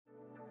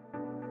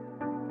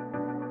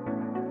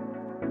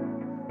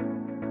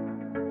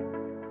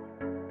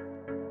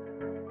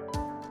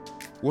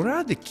What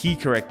are the key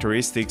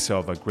characteristics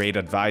of a great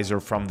advisor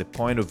from the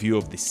point of view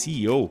of the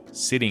CEO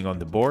sitting on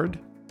the board?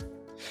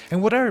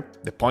 And what are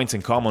the points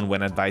in common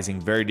when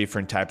advising very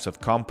different types of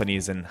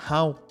companies and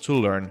how to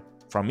learn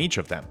from each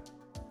of them?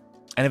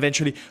 And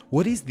eventually,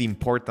 what is the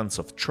importance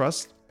of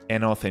trust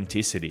and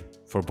authenticity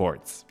for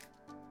boards?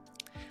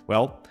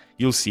 Well,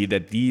 you'll see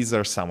that these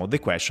are some of the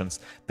questions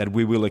that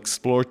we will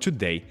explore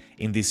today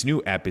in this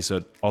new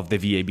episode of the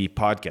VAB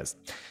Podcast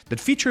that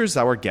features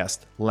our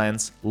guest,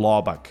 Lance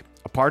Laubach,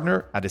 a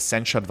partner at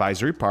Essentia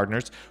Advisory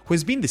Partners who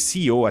has been the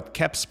CEO at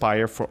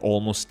CapSpyre for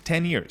almost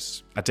 10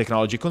 years, a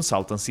technology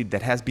consultancy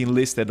that has been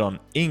listed on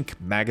Inc.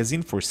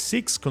 magazine for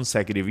 6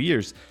 consecutive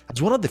years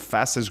as one of the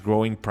fastest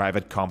growing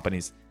private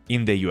companies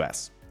in the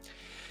US.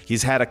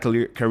 He's had a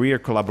career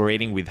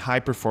collaborating with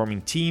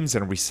high-performing teams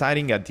and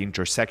residing at the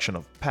intersection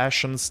of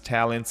passions,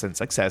 talents, and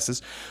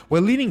successes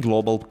while leading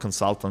global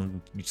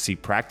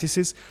consultancy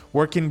practices,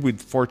 working with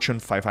Fortune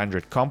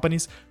 500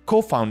 companies,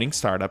 co-founding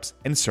startups,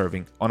 and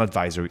serving on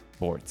advisory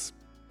boards.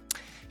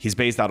 He's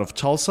based out of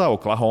Tulsa,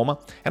 Oklahoma,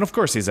 and of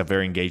course, he's a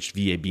very engaged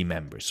VAB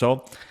member.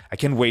 So I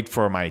can't wait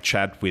for my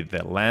chat with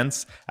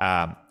Lance.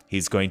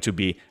 He's going to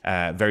be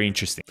very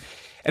interesting.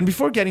 And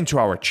before getting to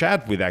our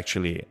chat with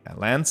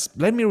Lance,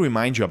 let me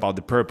remind you about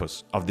the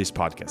purpose of this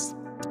podcast.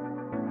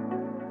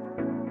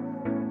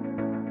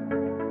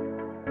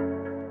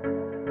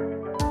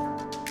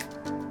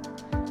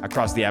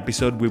 Across the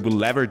episode, we will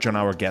leverage on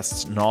our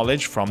guests'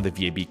 knowledge from the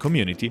VAB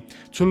community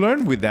to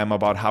learn with them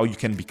about how you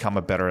can become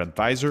a better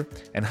advisor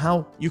and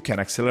how you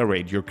can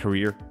accelerate your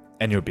career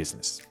and your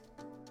business.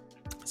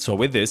 So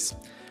with this,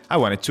 I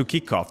wanted to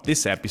kick off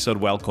this episode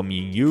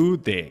welcoming you,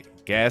 the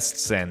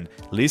guests and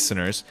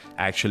listeners,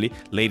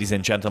 ladies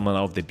and gentlemen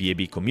of the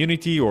VAB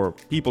community or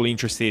people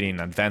interested in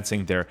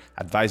advancing their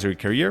advisory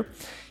career.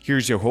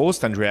 Here's your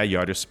host, Andrea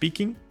Iorio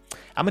speaking.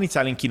 I'm an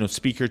Italian keynote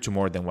speaker to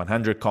more than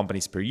 100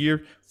 companies per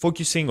year,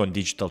 focusing on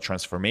digital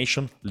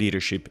transformation,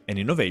 leadership, and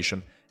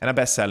innovation, and a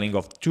best-selling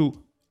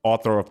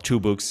author of 2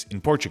 books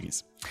in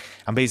Portuguese.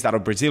 I'm based out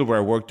of Brazil, where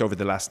I worked over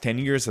the last 10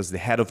 years as the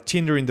head of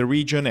Tinder in the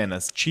region and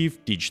as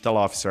chief digital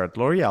officer at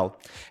L'Oréal,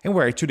 and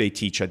where I today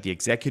teach at the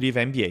Executive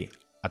MBA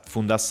at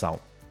Fundação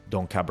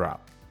Dom Cabral.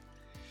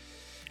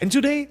 And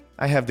today,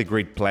 I have the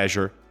great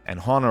pleasure and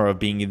honor of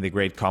being in the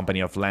great company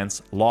of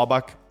Lance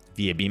Laubach,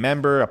 VAB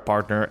member, a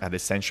partner at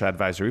Essentia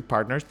Advisory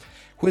Partners,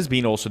 who has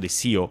been also the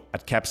CEO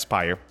at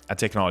CapSpyre, a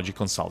technology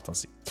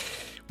consultancy.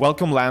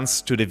 Welcome,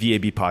 Lance, to the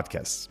VAB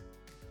Podcast.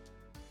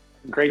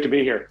 Great to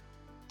be here.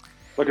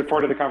 Looking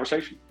forward to the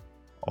conversation.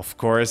 Of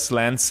course,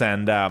 Lance,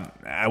 and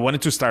I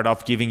wanted to start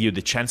off giving you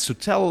the chance to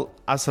tell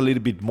us a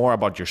little bit more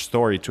about your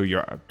story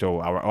to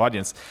our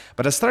audience.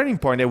 But as a starting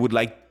point, I would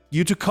like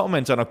you to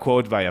comment on a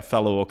quote by a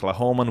fellow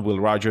Oklahoman, Will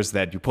Rogers,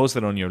 that you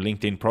posted on your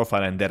LinkedIn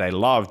profile and that I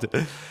loved,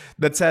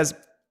 that says,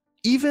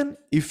 "Even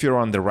if you're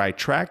on the right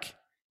track,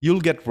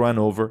 you'll get run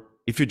over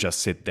if you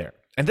just sit there."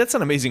 And that's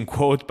an amazing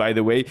quote, by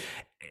the way.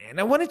 And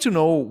I wanted to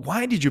know,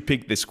 why did you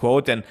pick this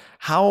quote and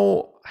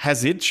how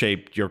has it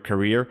shaped your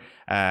career,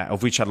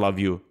 of which I'd love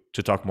you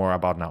to talk more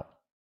about now.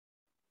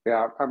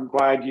 Yeah, I'm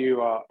glad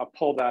you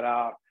pulled that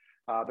out.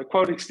 The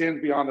quote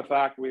extends beyond the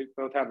fact we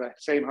both have the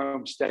same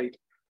home state,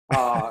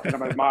 and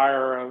I'm an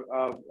admirer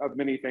of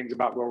many things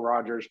about Will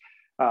Rogers.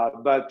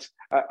 But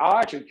I'll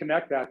actually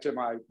connect that to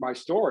my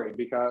story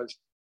because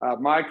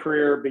my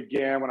career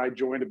began when I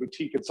joined a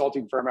boutique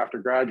consulting firm after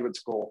graduate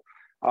school.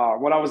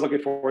 What I was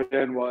looking for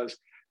then was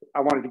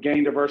I wanted to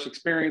gain diverse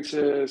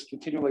experiences,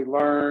 continually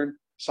learn,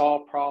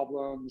 solve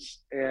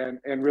problems,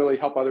 and really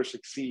help others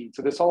succeed.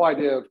 So this whole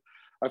idea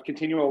of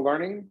continual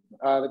learning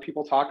that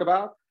people talk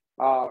about,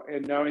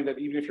 and knowing that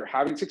even if you're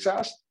having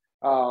success,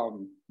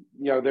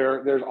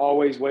 there's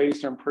always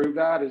ways to improve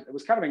that. It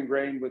was kind of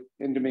ingrained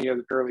into me at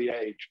an early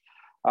age.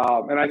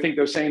 And I think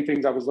those same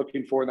things I was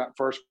looking for in that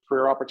first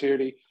career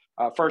opportunity.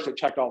 First, it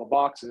checked all the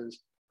boxes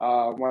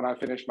when I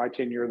finished my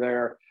tenure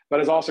there, but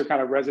it's also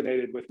kind of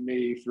resonated with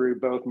me through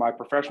both my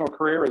professional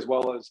career as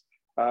well as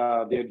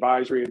the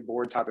advisory and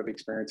board type of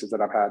experiences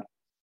that I've had.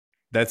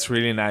 That's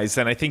really nice.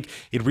 And I think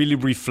it really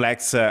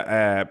reflects,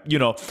 on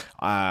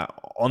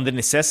the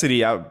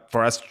necessity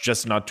for us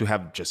just not to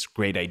have just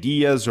great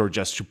ideas or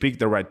just to pick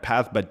the right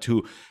path, but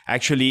to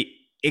actually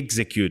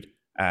execute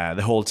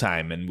the whole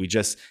time. And we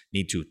just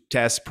need to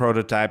test,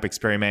 prototype,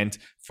 experiment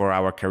for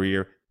our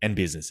career and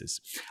businesses.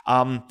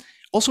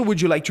 Also,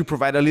 would you like to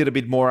provide a little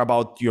bit more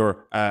about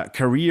your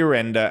career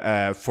and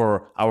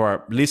for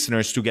our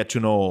listeners to get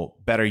to know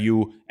better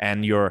you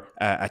and your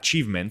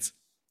achievements?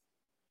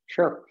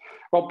 Sure.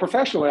 Well,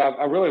 professionally,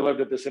 I really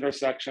lived at this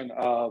intersection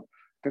of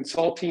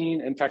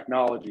consulting and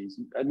technologies,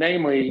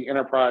 namely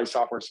enterprise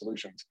software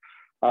solutions,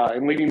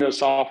 and leading those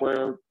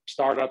software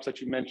startups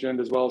that you mentioned,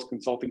 as well as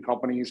consulting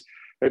companies.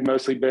 They've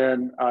mostly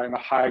been in a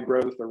high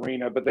growth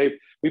arena, but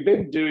we've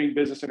been doing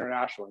business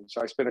internationally.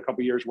 So I spent a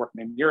couple of years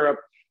working in Europe,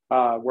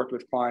 worked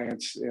with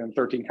clients in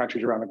 13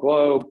 countries around the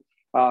globe.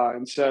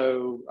 And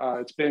so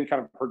it's been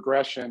kind of a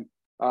progression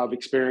of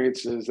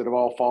experiences that have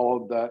all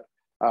followed the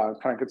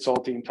kind of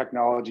consulting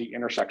technology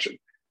intersection.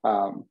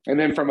 And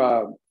then from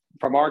a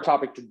from our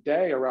topic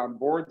today around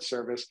board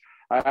service,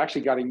 I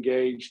actually got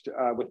engaged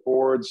with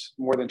boards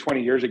more than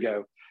 20 years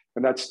ago.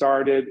 And that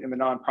started in the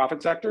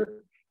nonprofit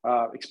sector,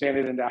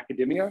 expanded into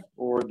academia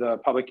or the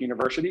public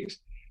universities,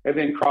 and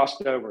then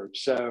crossed over.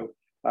 So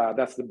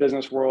that's the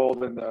business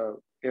world and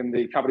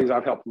the companies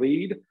I've helped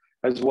lead,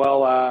 as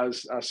well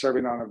as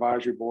serving on an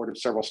advisory board of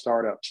several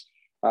startups.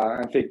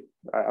 I think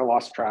I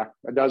lost track,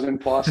 a dozen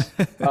plus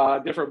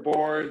different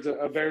boards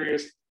of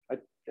various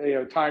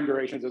time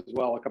durations as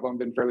well. A couple of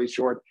them have been fairly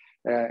short,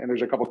 and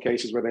there's a couple of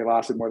cases where they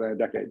lasted more than a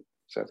decade.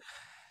 So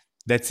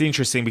that's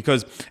interesting,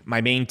 because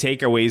my main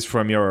takeaways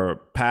from your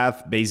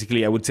path,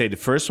 basically, I would say the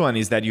first one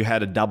is that you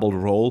had a double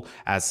role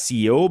as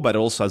CEO, but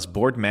also as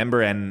board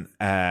member. And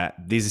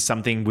this is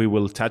something we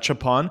will touch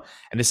upon.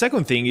 And the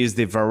second thing is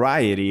the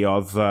variety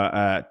of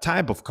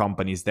type of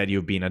companies that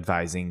you've been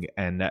advising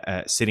and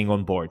sitting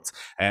on boards,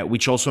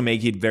 which also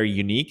make it very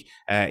unique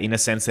in a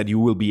sense that you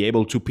will be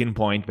able to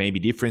pinpoint maybe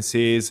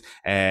differences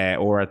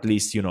or at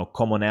least,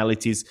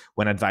 commonalities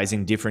when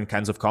advising different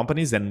kinds of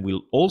companies. And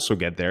we'll also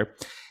get there.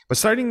 But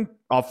starting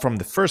off from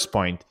the first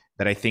point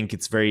that I think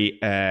it's very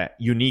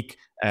unique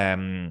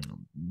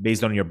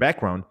based on your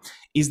background,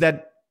 is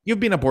that you've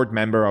been a board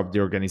member of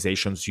the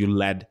organizations you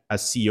led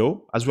as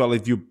CEO, as well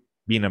as you've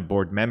been a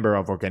board member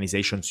of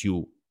organizations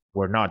you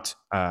were not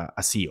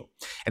a CEO.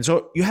 And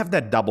so you have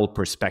that double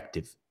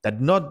perspective that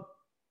not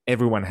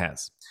everyone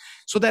has.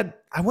 So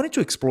that I wanted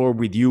to explore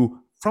with you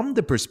from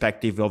the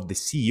perspective of the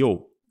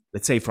CEO,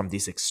 let's say from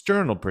this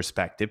external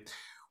perspective,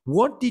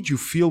 what did you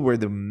feel were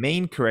the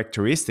main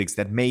characteristics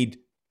that made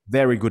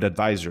very good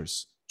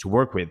advisors to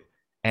work with?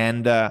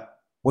 And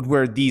what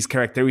were these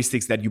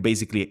characteristics that you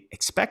basically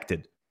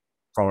expected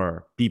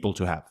for people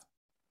to have?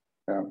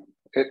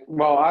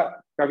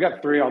 I've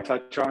got three I'll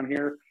touch on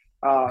here.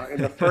 And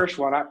the first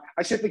one,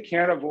 I simply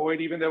can't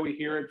avoid, even though we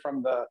hear it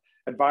from the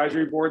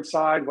advisory board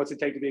side, what's it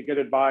take to be a good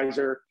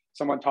advisor,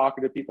 someone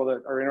talking to people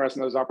that are interested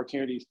in those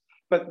opportunities.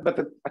 But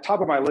the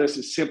top of my list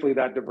is simply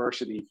that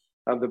diversity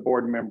of the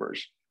board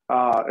members.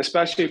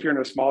 Especially if you're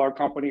in a smaller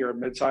company or a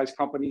mid-sized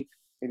company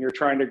and you're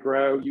trying to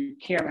grow, you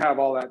can't have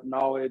all that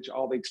knowledge,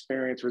 all the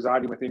experience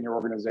residing within your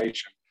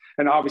organization,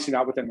 and obviously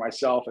not within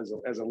myself as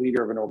a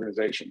leader of an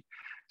organization.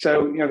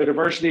 So, the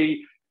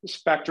diversity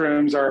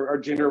spectrums are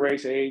gender,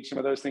 race, age, some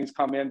of those things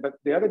come in, but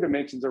the other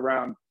dimensions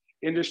around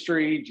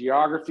industry,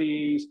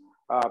 geographies,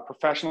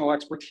 professional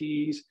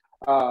expertise,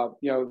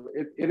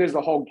 it is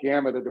the whole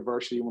gamut of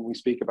diversity when we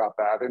speak about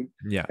that. And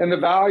the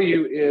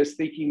value is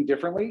thinking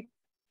differently,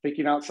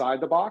 thinking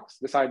outside the box,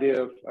 this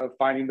idea of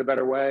finding the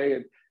better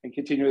way and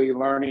continually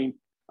learning,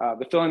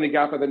 the filling the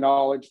gap of the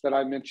knowledge that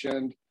I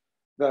mentioned,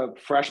 the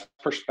fresh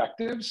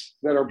perspectives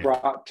that are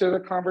brought to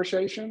the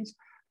conversations.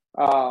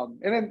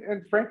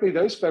 And frankly,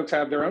 those folks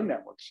have their own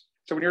networks.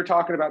 So when you're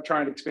talking about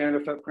trying to expand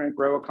a footprint,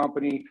 grow a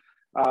company,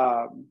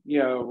 press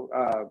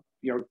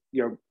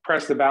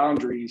the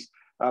boundaries,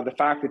 the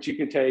fact that you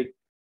can take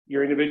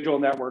your individual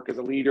network as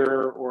a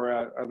leader or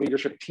a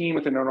leadership team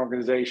within an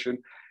organization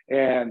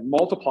and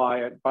multiply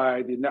it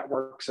by the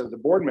networks of the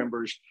board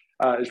members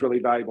is really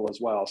valuable as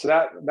well. So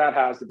that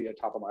has to be at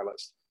top of my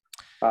list.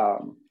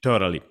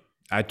 Totally.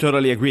 I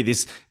totally agree.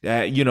 This,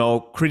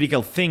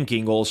 critical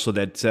thinking also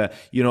that,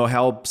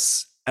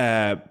 helps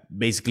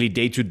basically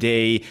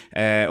day-to-day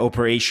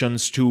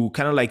operations to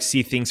kind of like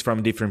see things from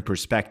a different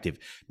perspective.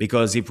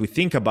 Because if we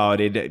think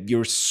about it,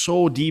 you're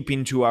so deep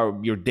into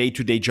your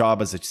day-to-day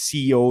job as a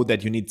CEO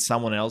that you need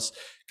someone else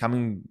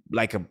coming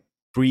like a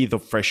breath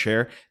of fresh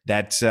air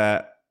that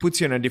puts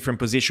you in a different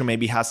position,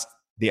 maybe has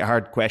the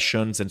hard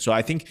questions. And so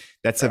I think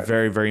that's a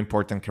very, very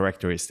important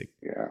characteristic.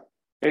 Yeah.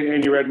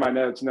 And you read my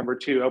notes, number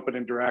 2, open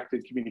and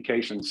directed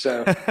communication.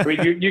 So I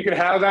mean, you can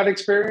have that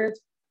experience,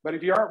 but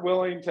if you aren't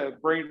willing to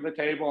bring it to the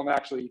table and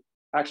actually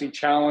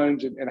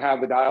challenge and have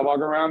the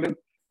dialogue around it,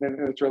 then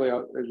it's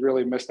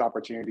really a missed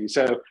opportunity.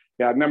 So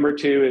yeah, number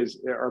 2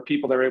 are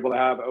people that are able to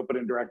have open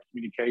and direct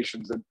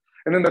communications. And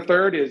then the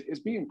third is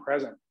being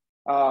present.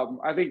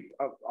 I think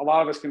a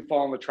lot of us can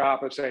fall in the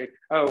trap of saying,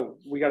 oh,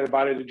 we got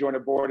invited to join a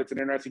board, it's an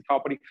interesting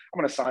company, I'm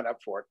going to sign up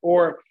for it.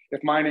 Or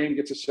if my name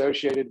gets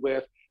associated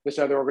with this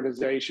other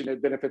organization,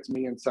 it benefits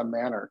me in some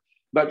manner.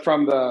 But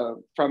from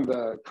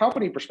the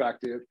company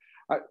perspective,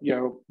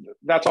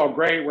 that's all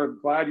great. We're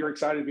glad you're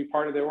excited to be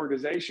part of the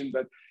organization.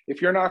 But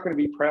if you're not going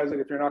to be present,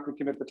 if you're not going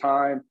to commit the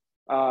time,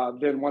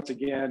 then once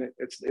again,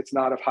 it's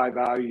not of high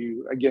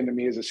value, again, to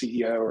me as a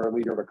CEO or a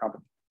leader of a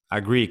company. I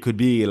agree. It could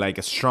be like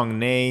a strong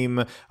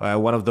name,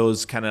 one of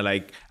those kind of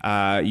like,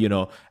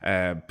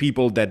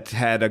 people that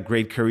had a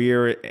great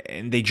career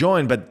and they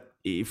joined, but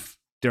if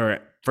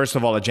their first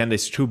of all, agenda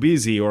is too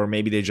busy, or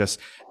maybe they just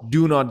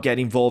do not get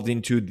involved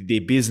into the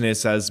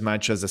business as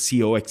much as a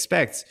CEO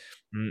expects,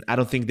 I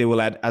don't think they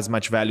will add as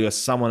much value as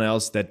someone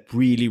else that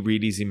really,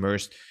 really is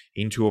immersed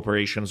into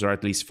operations, or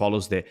at least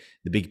follows the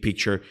big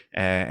picture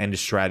and the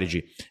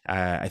strategy.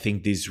 I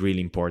think this is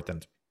really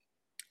important.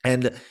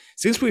 And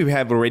since we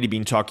have already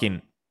been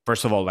talking,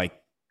 first of all, like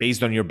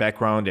based on your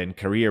background and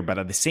career, but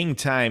at the same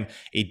time,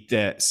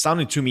 it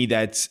sounded to me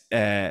that,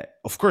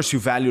 of course, you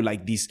value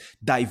like these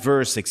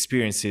diverse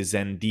experiences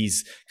and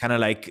these kind of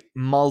like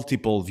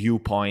multiple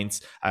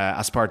viewpoints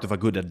as part of a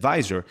good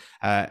advisor.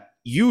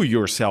 You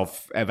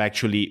yourself have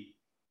actually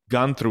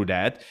gone through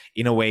that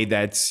in a way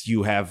that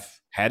you have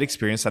had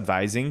experience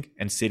advising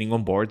and sitting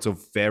on boards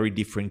of very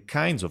different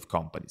kinds of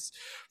companies,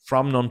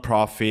 from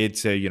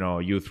nonprofits,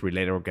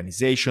 youth-related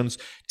organizations,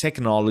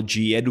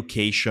 technology,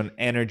 education,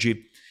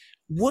 energy.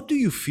 What do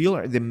you feel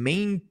are the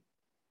main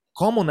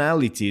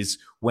commonalities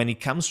when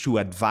it comes to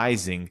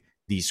advising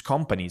these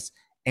companies?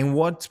 And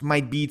what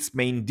might be its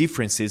main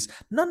differences,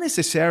 not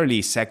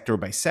necessarily sector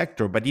by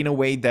sector, but in a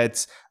way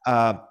that's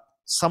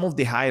some of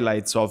the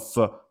highlights of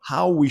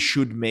how we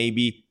should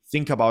maybe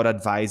think about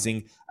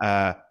advising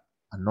a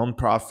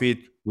nonprofit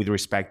with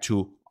respect to,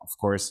 of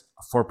course,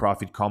 a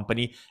for-profit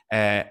company.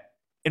 And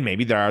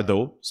maybe there are,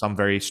 though, some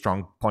very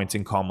strong points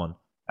in common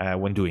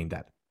when doing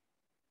that.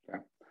 Yeah.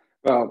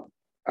 Well,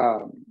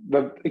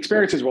 the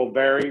experiences will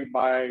vary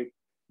by,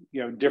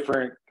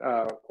 different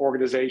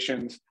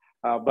organizations.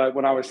 But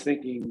when I was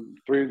thinking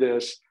through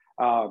this,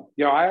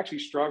 I actually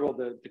struggled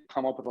to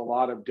come up with a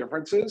lot of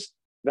differences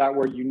that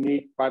were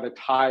unique by the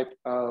type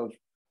of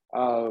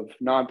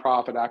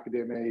nonprofit,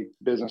 academic,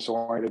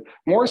 business-oriented.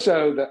 More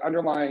so, the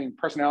underlying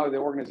personality of the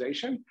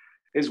organization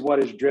is what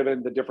has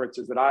driven the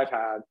differences that I've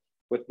had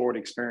with board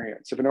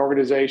experience. If an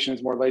organization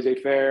is more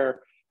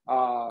laissez-faire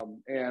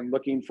and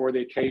looking for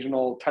the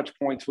occasional touch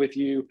points with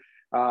you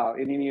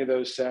in any of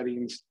those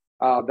settings,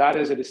 that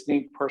is a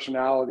distinct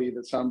personality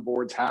that some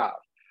boards have.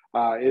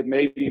 It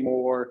may be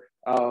more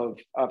of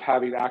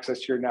having access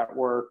to your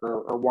network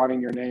or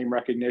wanting your name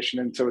recognition.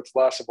 And so it's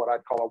less of what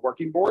I'd call a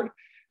working board.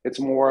 It's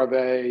more of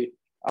a,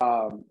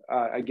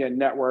 again,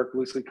 network,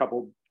 loosely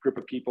coupled group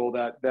of people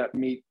that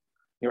meet,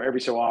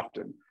 every so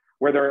often.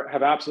 Where there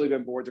have absolutely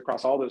been boards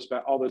across all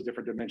those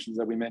different dimensions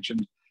that we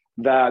mentioned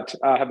that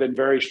have been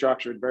very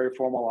structured, very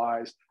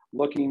formalized,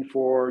 looking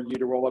for you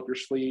to roll up your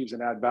sleeves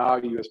and add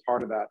value as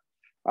part of that.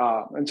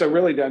 And so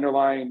really the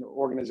underlying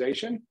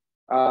organization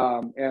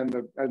and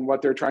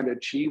what they're trying to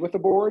achieve with the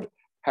board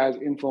has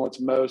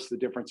influenced most of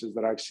the differences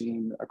that I've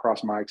seen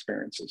across my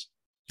experiences.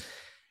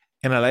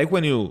 And I like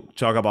when you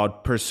talk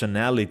about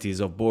personalities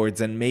of boards,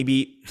 and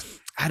maybe,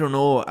 I don't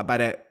know,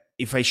 about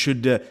if I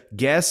should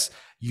guess,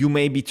 you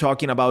may be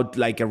talking about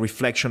like a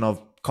reflection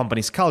of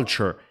company's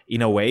culture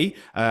in a way.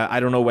 I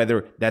don't know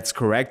whether that's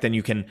correct, and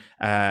you can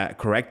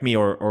correct me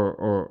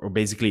or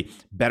basically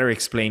better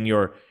explain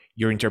your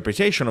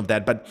interpretation of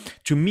that. But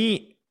to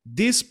me,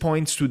 this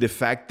points to the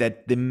fact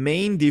that the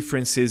main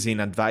differences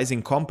in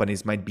advising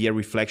companies might be a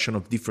reflection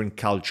of different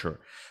culture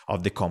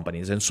of the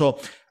companies. And so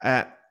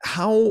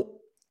how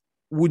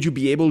would you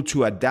be able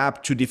to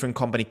adapt to different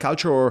company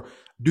culture, or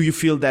do you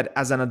feel that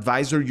as an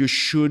advisor you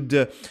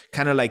should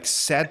kind of like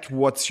set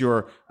what's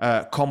your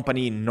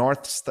company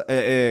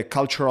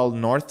cultural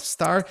North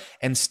Star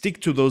and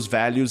stick to those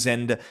values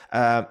and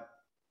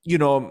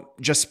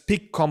just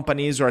pick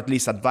companies, or at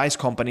least advise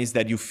companies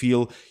that you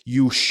feel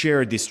you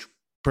share these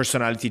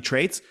personality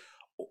traits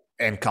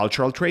and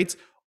cultural traits,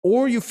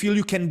 or you feel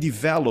you can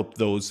develop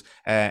those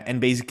and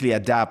basically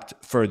adapt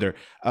further?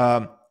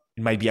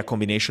 It might be a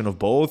combination of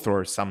both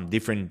or some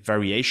different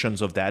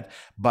variations of that.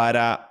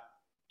 But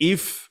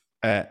if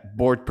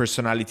board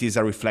personality is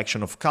a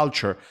reflection of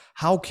culture,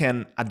 how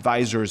can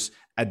advisors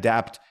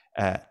adapt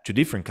to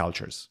different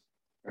cultures?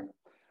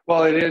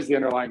 Well, it is the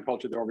underlying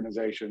culture of the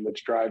organization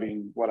that's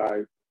driving what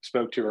I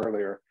spoke to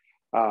earlier.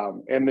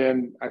 And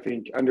then I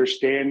think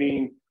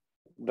understanding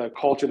the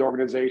culture of the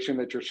organization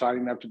that you're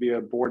signing up to be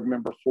a board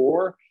member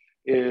for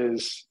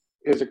is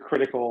a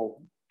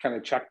critical kind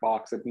of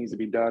checkbox that needs to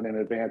be done in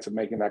advance of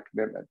making that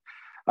commitment.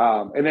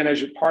 And then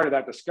as you're part of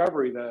that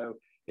discovery, though,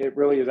 it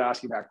really is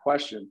asking that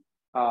question.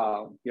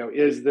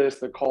 Is this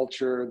the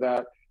culture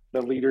that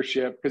the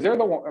leadership, because they're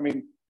the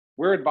one,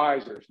 we're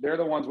advisors. They're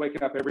the ones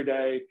waking up every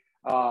day,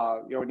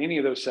 in any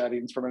of those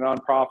settings, from a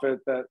nonprofit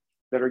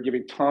that are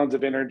giving tons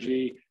of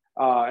energy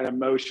and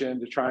emotion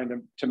to trying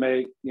to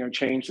make,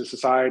 change the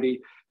society,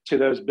 to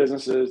those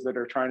businesses that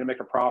are trying to make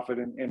a profit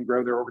and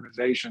grow their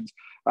organizations.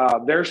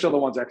 They're still the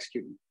ones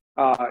executing.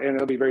 And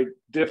it'll be very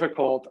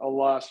difficult,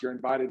 unless you're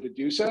invited to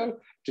do so,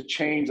 to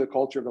change the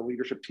culture of the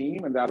leadership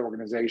team and that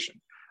organization.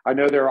 I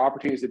know there are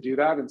opportunities to do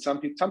that, and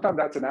sometimes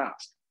that's an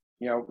ask.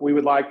 We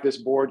would like this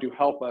board to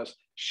help us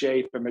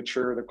shape and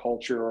mature the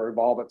culture or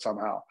evolve it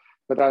somehow.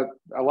 But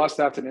unless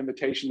that's an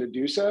invitation to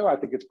do so, I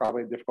think it's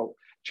probably a difficult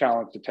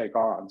challenge to take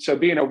on. So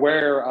being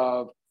aware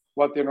of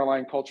what the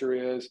underlying culture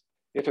is,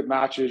 if it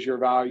matches your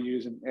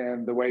values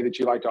and the way that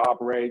you like to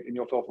operate, and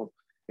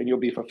you'll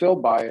be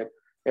fulfilled by it.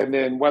 And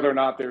then whether or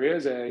not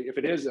if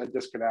it is a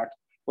disconnect,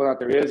 whether or not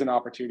there is an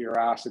opportunity or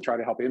ask to try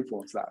to help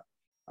influence that.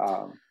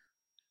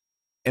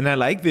 And I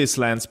like this,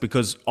 Lance,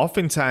 because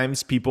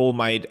oftentimes people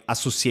might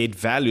associate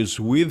values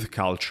with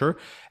culture,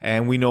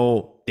 and we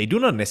know they do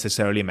not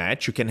necessarily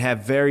match. You can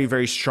have very,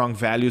 very strong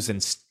values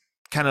and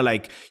kind of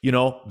like,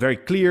 very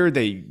clear.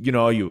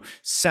 You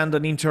send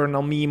an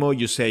internal memo,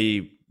 you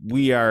say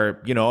we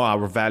are,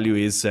 our value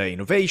is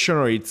innovation,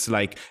 or it's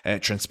like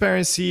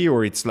transparency,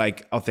 or it's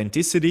like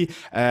authenticity.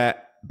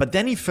 But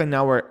then if in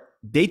our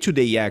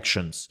day-to-day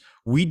actions,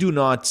 we do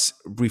not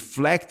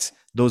reflect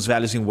those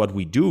values in what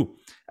we do,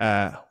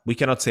 we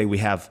cannot say we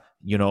have,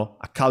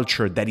 a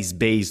culture that is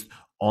based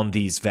on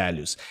these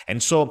values.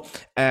 And so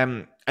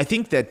I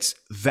think that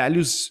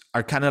values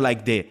are kind of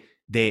like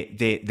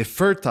the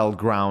fertile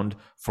ground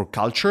for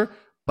culture,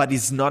 but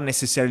it's not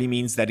necessarily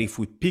means that if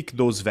we pick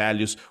those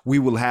values, we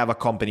will have a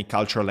company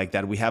culture like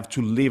that. We have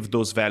to live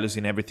those values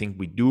in everything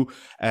we do,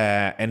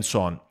 and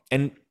so on.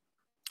 And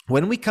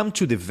when we come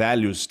to the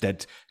values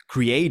that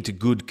create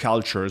good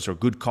cultures or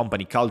good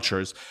company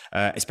cultures,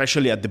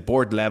 especially at the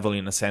board level,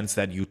 in a sense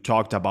that you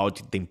talked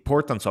about the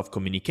importance of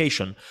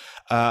communication,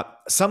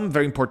 some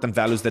very important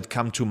values that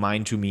come to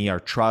mind to me are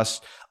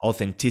trust,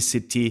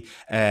 authenticity,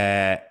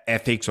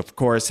 ethics, of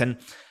course. And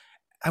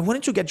I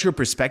wanted to get your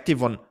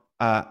perspective on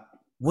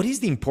what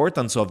is the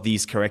importance of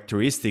these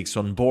characteristics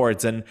on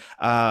boards? And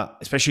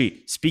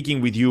especially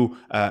speaking with you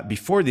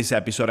before this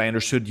episode, I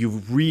understood you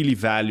really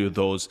value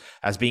those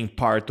as being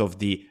part of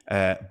the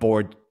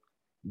board,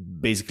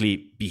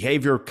 basically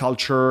behavior,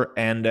 culture,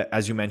 and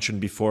as you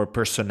mentioned before,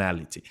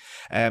 personality.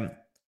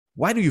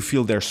 Why do you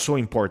feel they're so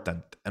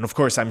important? And of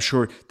course, I'm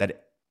sure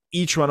that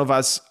each one of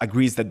us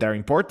agrees that they're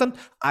important.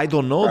 I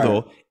don't know,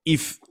 though,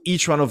 if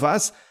each one of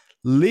us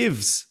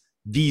lives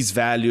these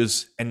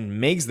values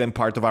and makes them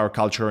part of our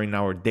culture in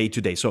our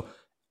day-to-day. So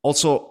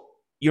also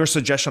your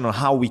suggestion on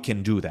how we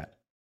can do that.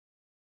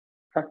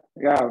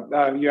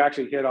 Yeah, you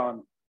actually hit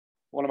on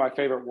one of my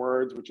favorite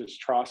words, which is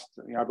trust.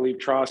 I believe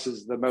trust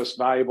is the most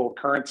valuable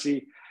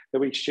currency that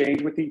we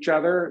exchange with each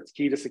other. It's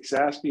key to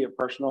success, be it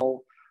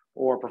personal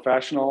or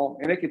professional.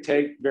 And it could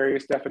take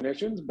various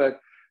definitions, but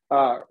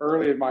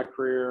early in my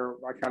career,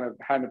 I kind of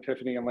had an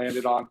epiphany and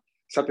landed on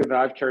something that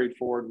I've carried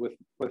forward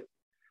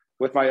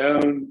with my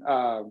own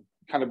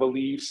kind of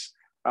beliefs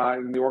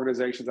in the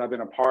organizations I've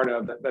been a part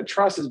of. That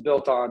trust is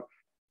built on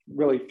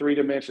really three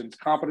dimensions: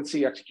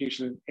 competency,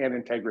 execution, and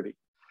integrity.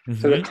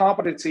 Mm-hmm. So the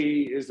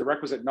competency is the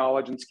requisite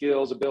knowledge and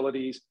skills,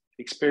 abilities,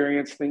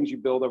 experience, things you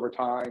build over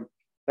time.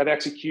 That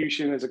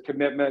execution is a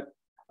commitment,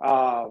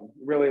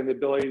 really, and the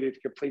ability to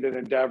complete an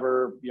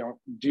endeavor,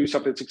 do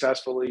something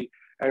successfully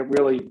and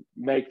really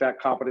make that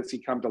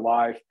competency come to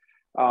life.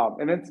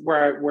 And then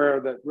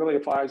where that really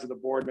applies to the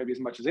board, maybe as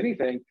much as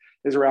anything,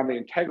 is around the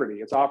integrity.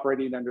 It's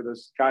operating under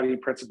those guiding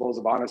principles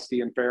of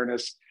honesty and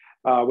fairness,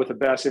 with the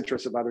best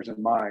interests of others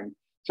in mind.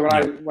 So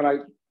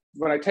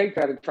when I take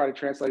that and try to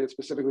translate it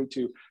specifically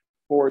to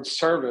board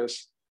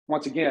service,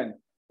 once again,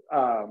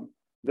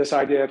 this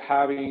idea of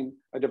having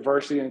a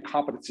diversity in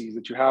competencies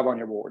that you have on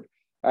your board,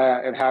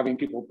 and having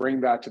people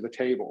bring that to the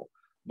table.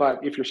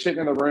 But if you're sitting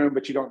in the room,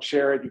 but you don't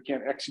share it, you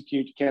can't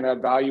execute, you can't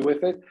add value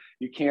with it,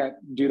 you can't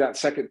do that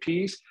second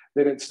piece,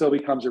 then it still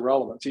becomes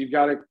irrelevant. So you've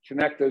got to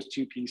connect those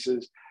two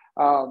pieces.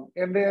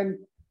 And then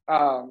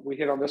we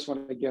hit on this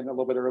one again a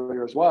little bit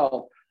earlier as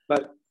well,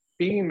 but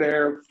being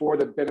there for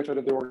the benefit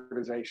of the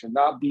organization,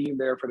 not being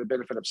there for the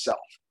benefit of self.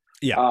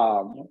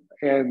 Yeah.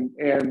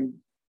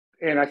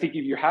 And I think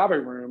if you have a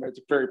room, it's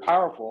very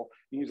powerful.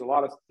 You use a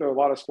lot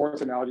of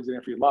sports analogies in it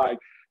if you like.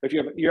 If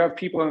you have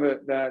people in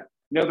it that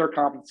know their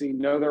competency,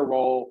 know their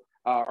role,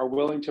 are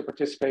willing to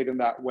participate in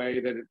that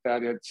way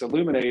that it's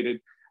illuminated,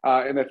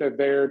 and that they're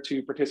there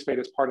to participate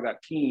as part of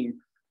that team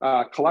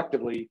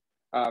collectively,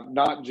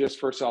 not just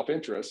for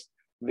self-interest,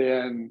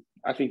 then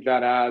I think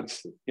that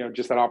adds,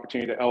 just that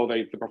opportunity to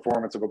elevate the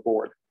performance of a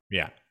board.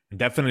 Yeah,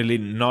 definitely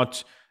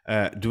not.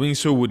 Doing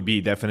so would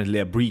be definitely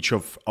a breach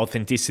of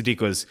authenticity,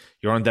 because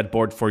you're on that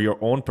board for your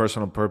own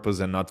personal purpose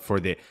and not for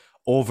the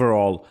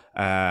overall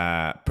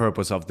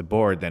purpose of the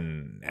board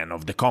and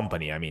of the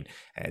company. I mean,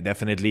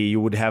 definitely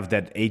you would have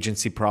that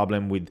agency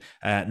problem with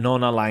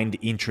non-aligned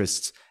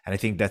interests, and I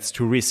think that's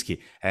too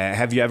risky.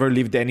 Have you ever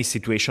lived any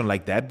situation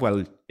like that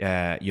while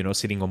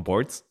sitting on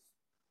boards?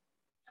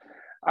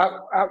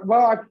 I've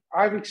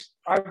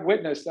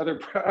witnessed other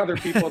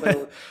people that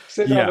were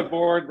sitting on the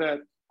board that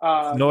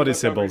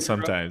noticeable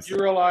sometimes. You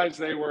realize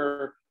they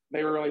were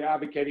really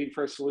advocating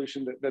for a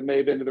solution that may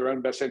have been to their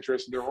own best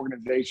interest and their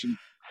organization's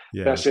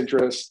best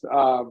interest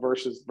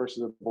versus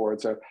the board.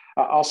 So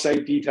I'll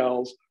save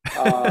details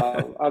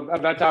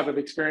of that type of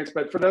experience.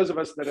 But for those of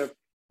us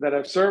that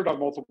have served on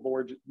multiple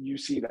boards, you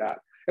see that.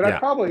 And I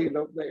probably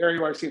the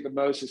area where I see it the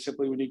most is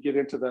simply when you get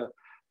into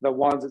the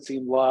ones that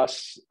seem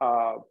less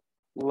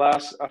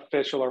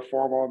official or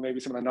formal, maybe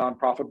some of the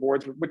nonprofit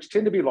boards, which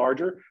tend to be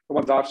larger, the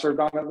ones I've served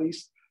on at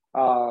least.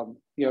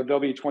 There'll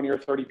be 20 or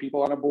 30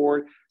 people on a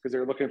board because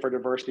they're looking for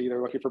diversity.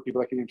 They're looking for people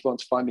that can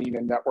influence funding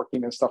and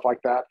networking and stuff like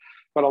that.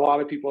 But a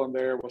lot of people in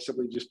there will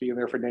simply just be in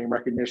there for name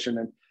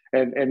recognition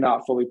and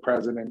not fully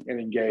present and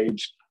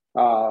engaged.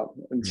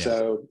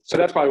 So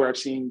that's probably where I've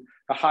seen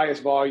the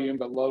highest volume,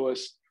 but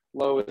lowest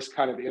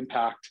kind of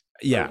impact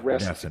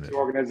risk to the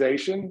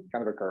organization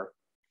kind of occur.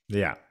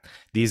 Yeah,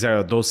 these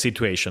are those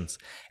situations.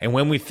 And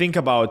when we think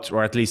about,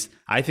 or at least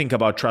I think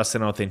about trust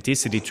and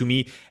authenticity, to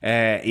me,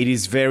 it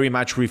is very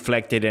much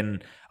reflected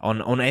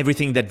on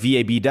everything that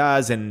VAB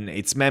does and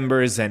its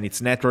members and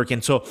its network.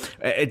 And so,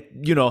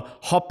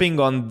 hopping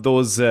on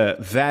those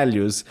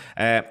values,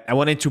 I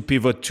wanted to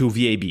pivot to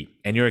VAB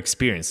and your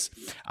experience.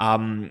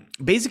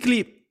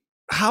 Basically,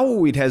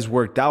 how it has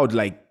worked out,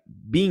 like,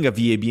 being a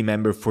VAB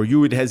member for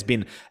you, it has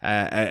been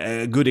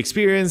a good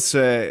experience.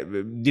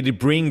 Did it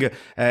bring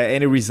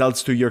any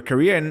results to your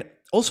career? And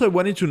also, I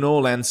wanted to know,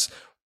 Lance,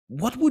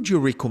 what would you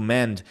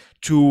recommend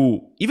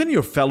to even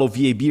your fellow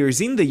VABers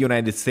in the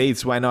United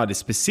States? Why not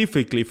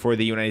specifically for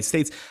the United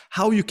States?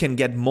 How you can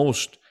get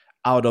most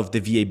out of the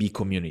VAB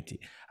community?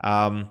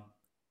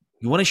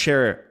 You want to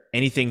share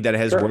anything that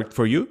has worked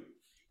for you?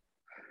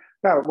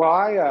 No, well,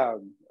 I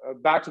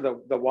back to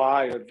the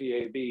why of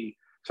VAB.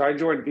 So I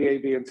joined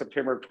VAB in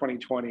September of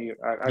 2020.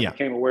 I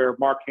became aware of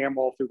Mark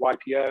Hamill through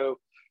YPO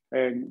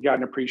and got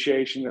an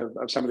appreciation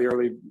of some of the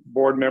early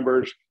board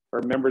members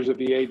or members of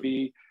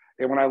VAB.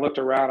 And when I looked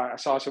around, I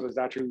saw some of those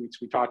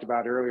attributes we talked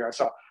about earlier. I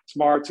saw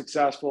smart,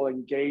 successful,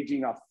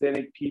 engaging,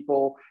 authentic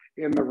people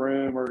in the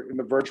room or in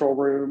the virtual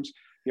rooms,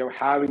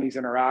 having these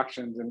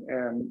interactions.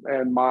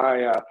 And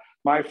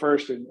my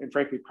first and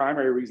frankly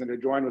primary reason to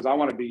join was I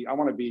want to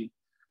be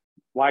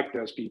like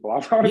those people. I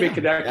want to be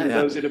connected to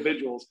those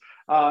individuals,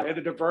 and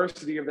the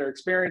diversity of their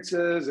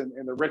experiences and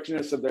the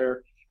richness of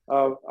their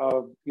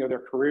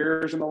their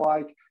careers and the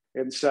like.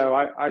 And so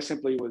I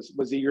simply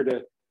was eager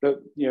to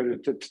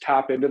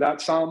tap into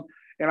that some.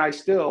 And I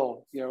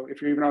still, if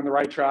you're even on the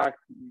right track,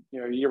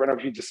 you run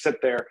up, you just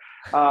sit there.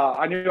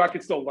 I knew I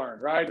could still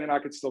learn, right? And I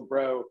could still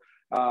grow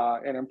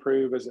and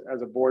improve as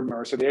a board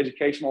member. So the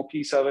educational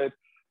piece of it,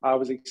 I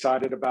was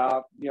excited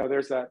about.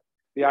 There's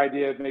the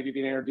idea of maybe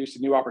being introduced to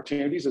new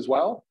opportunities as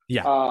well,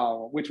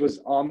 which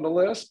was on the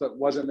list, but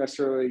wasn't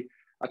necessarily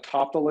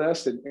atop the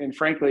list. And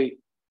frankly,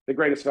 the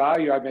greatest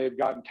value I may have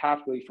gotten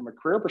tactically from a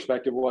career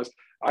perspective was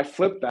I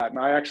flipped that. And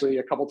I actually,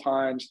 a couple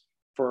times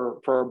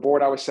for a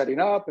board I was setting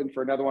up and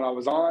for another one I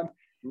was on,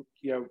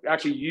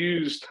 actually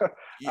used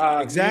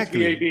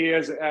VAB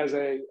as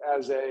a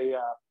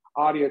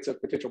audience of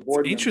potential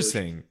board members.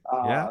 Interesting.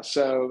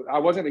 So I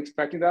wasn't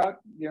expecting that,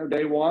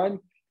 day one.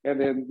 And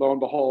then lo and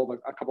behold,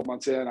 a couple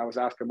months in, I was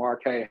asking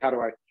Mark, hey, how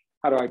do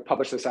I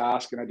publish this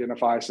ask and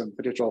identify some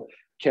potential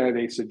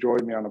candidates to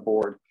join me on the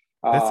board?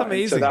 That's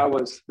amazing.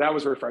 So that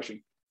was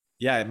refreshing.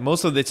 Yeah,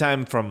 most of the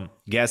time from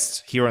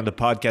guests here on the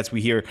podcast,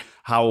 we hear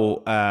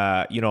how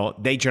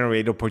they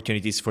generate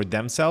opportunities for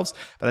themselves.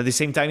 But at the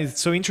same time,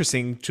 it's so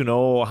interesting to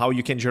know how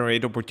you can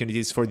generate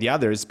opportunities for the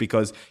others,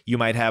 because you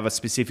might have a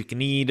specific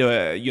need.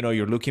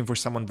 You're looking for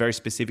someone very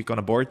specific on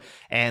a board,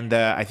 and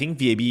I think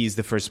VAB is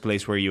the first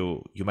place where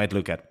you might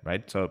look at,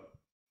 right? So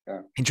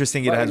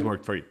interesting, it has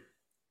worked for you.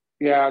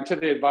 Yeah, and to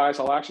the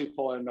advice, I'll actually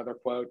pull in another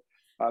quote.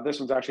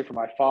 This one's actually from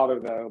my father,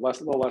 though, a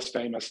little less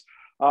famous.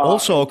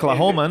 Also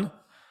Oklahoman.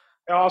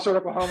 Also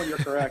Oklahoma, you're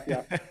correct,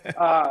 yeah.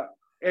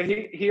 And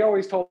he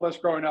always told us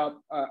growing up,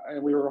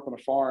 and we were up on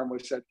a farm, we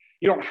said,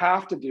 you don't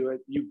have to do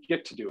it, you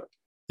get to do it.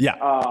 Yeah.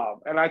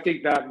 And I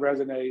think that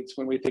resonates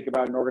when we think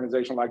about an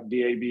organization like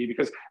VAB,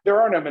 because there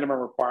are no minimum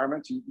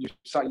requirements.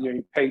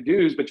 You pay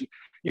dues, but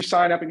you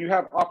sign up and you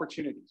have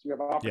opportunities. You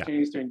have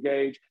opportunities to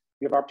engage.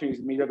 You have opportunities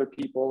to meet other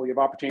people. You have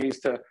opportunities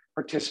to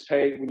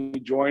participate when you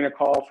join a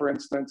call, for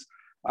instance.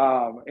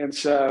 And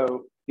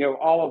so,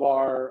 all of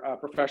our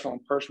professional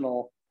and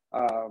personal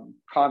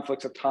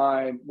conflicts of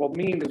time will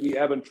mean that we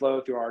ebb and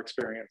flow through our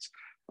experience.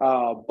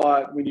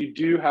 But when you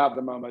do have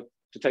the moment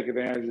to take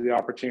advantage of the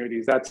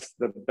opportunities, that's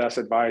the best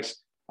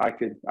advice I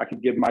could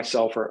give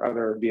myself or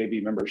other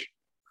VAB members.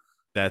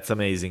 That's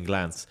amazing,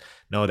 Lance.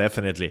 No,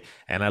 definitely.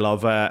 And I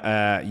love,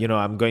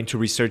 I'm going to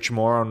research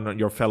more on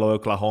your fellow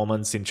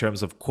Oklahomans in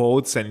terms of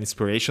quotes and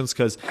inspirations,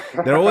 because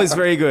they're always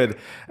very good.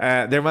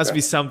 There must be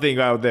something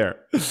out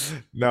there.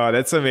 No,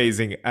 that's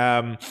amazing.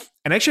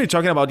 And actually,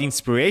 talking about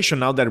inspiration,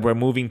 now that we're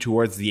moving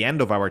towards the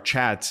end of our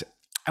chat,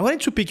 I wanted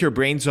to pick your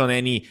brains on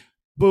any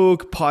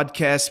book,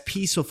 podcast,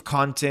 piece of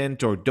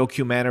content, or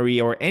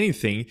documentary, or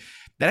anything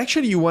that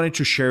actually you wanted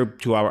to share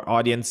to our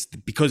audience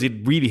because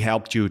it really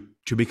helped you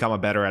to become a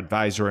better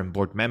advisor and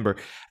board member.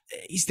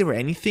 Is there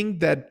anything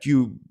that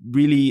you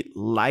really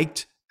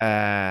liked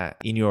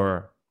in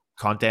your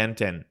content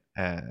and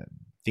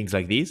things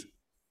like these?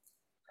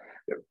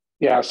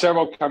 Yeah,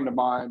 several come to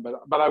mind,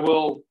 but I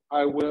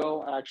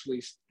will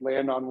actually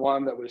land on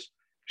one that was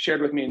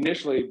shared with me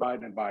initially by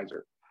an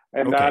advisor,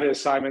 and that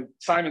is Simon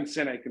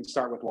Sinek can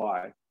Start With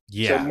Why.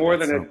 Yeah, so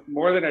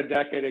more than a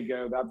decade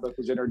ago, that book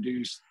was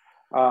introduced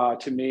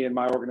to me and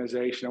my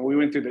organization, and we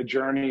went through the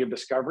journey of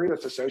discovery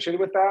that's associated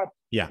with that.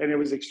 Yeah, and it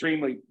was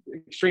extremely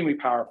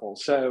powerful.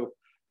 So,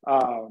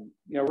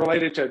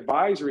 related to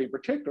advisory in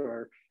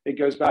particular, it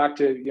goes back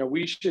to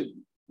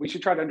we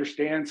should try to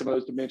understand some of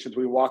those dimensions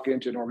when we walk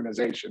into an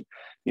organization.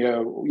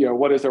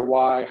 What is their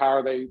why? How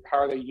are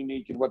they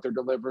unique in what they're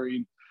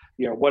delivering?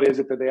 What is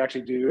it that they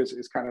actually do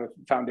is kind of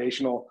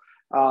foundational.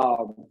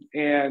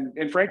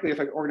 And frankly, if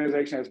an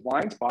organization has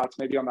blind spots,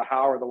 maybe on the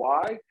how or the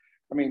why,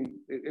 I mean,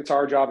 it's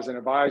our job as an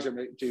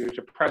advisor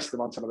to press them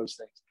on some of those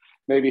things,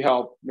 maybe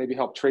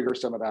help trigger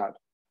some of that.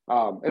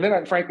 And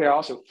then frankly, I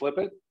also flip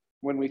it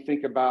when we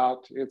think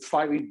about it's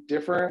slightly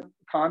different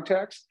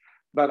context,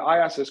 but I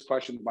ask this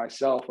question to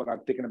myself when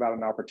I'm thinking about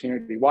an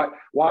opportunity.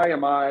 Why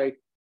am I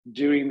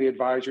doing the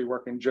advisory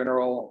work in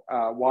general?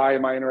 Why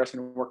am I interested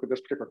in work with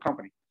this particular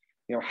company?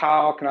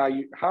 How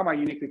am I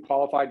uniquely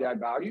qualified to add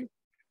value?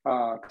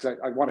 Because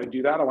I want to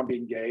do that. I want to be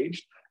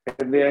engaged.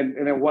 And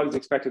then what is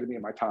expected of me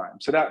in my time.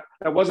 So that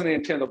wasn't the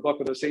intent of the book,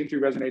 but those same three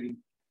resonating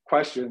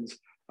questions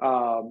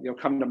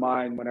come to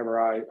mind whenever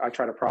I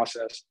try to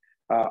process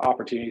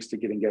opportunities to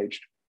get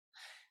engaged.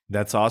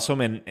 That's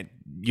awesome. And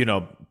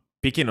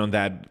picking on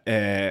that,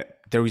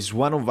 there is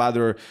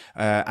another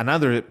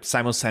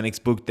Simon Sinek's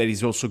book that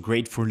is also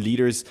great for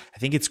leaders. I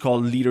think it's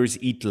called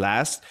Leaders Eat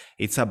Last.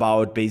 It's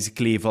about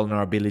basically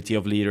vulnerability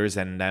of leaders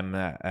and them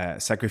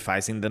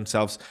sacrificing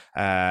themselves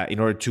in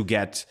order to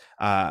get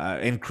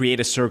and create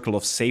a circle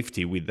of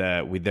safety with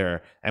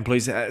their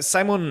employees.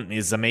 Simon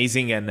is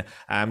amazing, and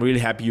I'm really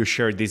happy you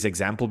shared this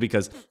example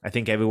because I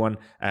think everyone,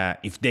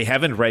 if they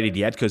haven't read it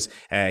yet, because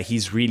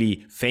he's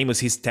really famous,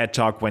 his TED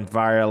Talk went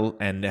viral,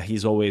 and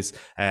he's always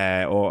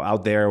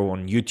out there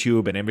on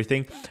YouTube and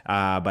everything,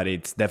 but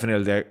it's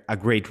definitely a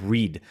great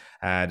read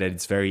that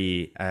it's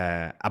very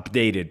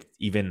updated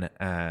even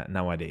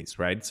nowadays,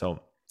 right? So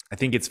I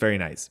think it's very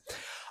nice.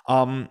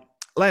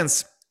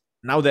 Lance,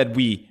 now that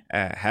we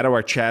had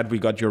our chat, we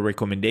got your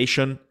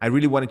recommendation. I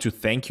really wanted to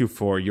thank you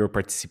for your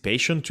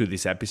participation to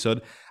this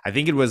episode. I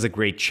think it was a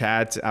great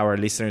chat. Our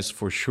listeners,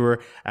 for sure,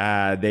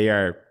 they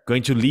are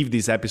going to leave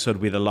this episode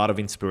with a lot of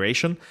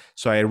inspiration.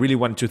 So I really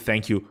want to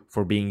thank you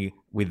for being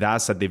with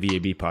us at the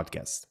VAB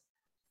Podcast.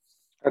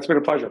 It's been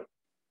a pleasure.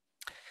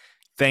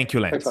 Thank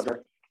you, Lance. Thanks, Andrea.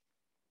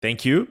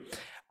 Thank you.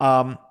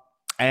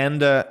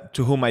 And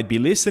to whom might be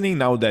listening,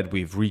 now that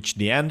we've reached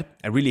the end,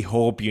 I really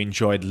hope you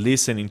enjoyed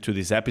listening to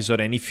this episode.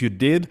 And if you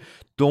did,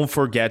 don't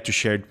forget to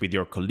share it with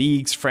your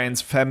colleagues,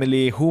 friends,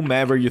 family,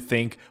 whomever you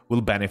think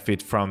will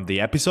benefit from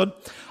the episode.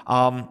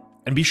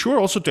 And be sure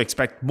also to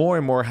expect more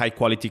and more high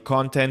quality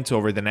content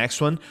over the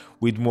next one,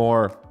 with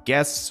more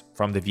guests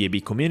from the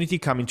VAB community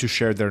coming to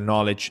share their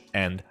knowledge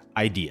and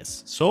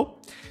ideas. So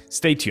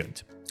stay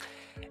tuned.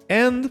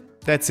 And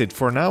that's it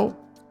for now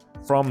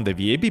from the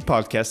VAB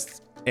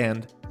Podcast,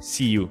 and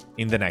see you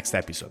in the next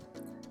episode.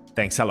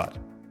 Thanks a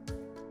lot.